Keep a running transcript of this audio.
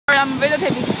I'm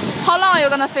videotaping. How long are you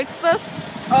gonna fix this?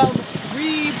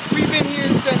 We've been here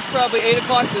since probably 8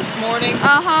 o'clock this morning.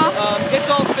 It's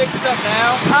all fixed up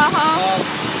now.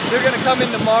 They're gonna come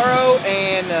in tomorrow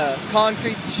and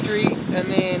concrete the street,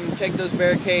 and then take those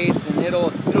barricades, and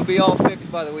it'll be all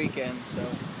fixed by the weekend. So.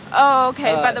 Oh,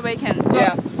 okay, by the weekend.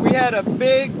 Yeah, we had a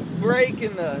big break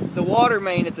in the water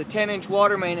main. It's a 10-inch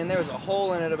water main, and there was a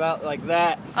hole in it about like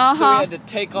that. So we had to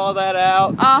take all that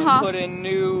out and put in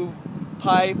new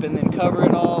pipe, and then cover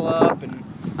it all up, and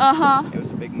it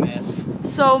was a big mess.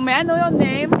 So may I know your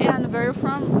name and where you're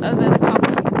from, the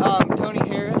company? Tony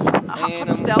Harris. How do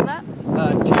you spell that?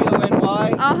 TonyHarris.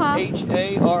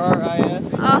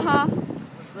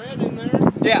 There's red in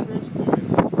there. Yeah.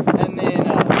 And then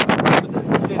for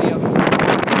the city of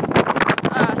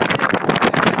City of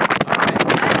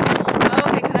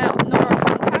okay, can I know your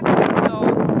contact? So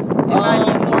if I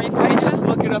need more information? I just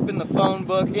look it up in the phone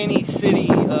book. Any city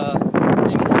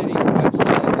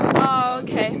website.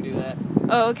 Okay. You can do that.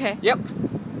 Oh, okay. Yep.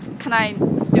 Can I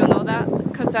still know that?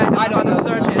 Because I don't know how to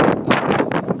search it.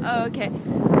 Oh, okay.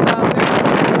 Where is it?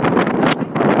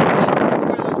 That's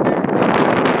where those barricades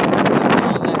are. That's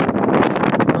all that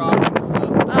rock and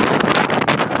stuff.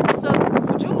 So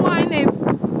would you mind if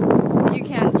you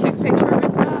can take pictures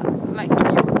with that? Like you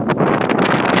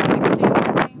fixing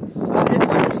things? It's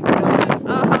already done.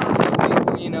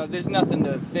 So there's nothing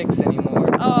to fix anymore.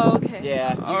 Oh, okay.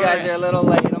 Yeah, you guys are a little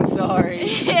late. I'm sorry.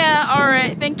 Yeah,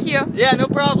 alright. Thank you. Yeah, no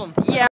problem. Yeah.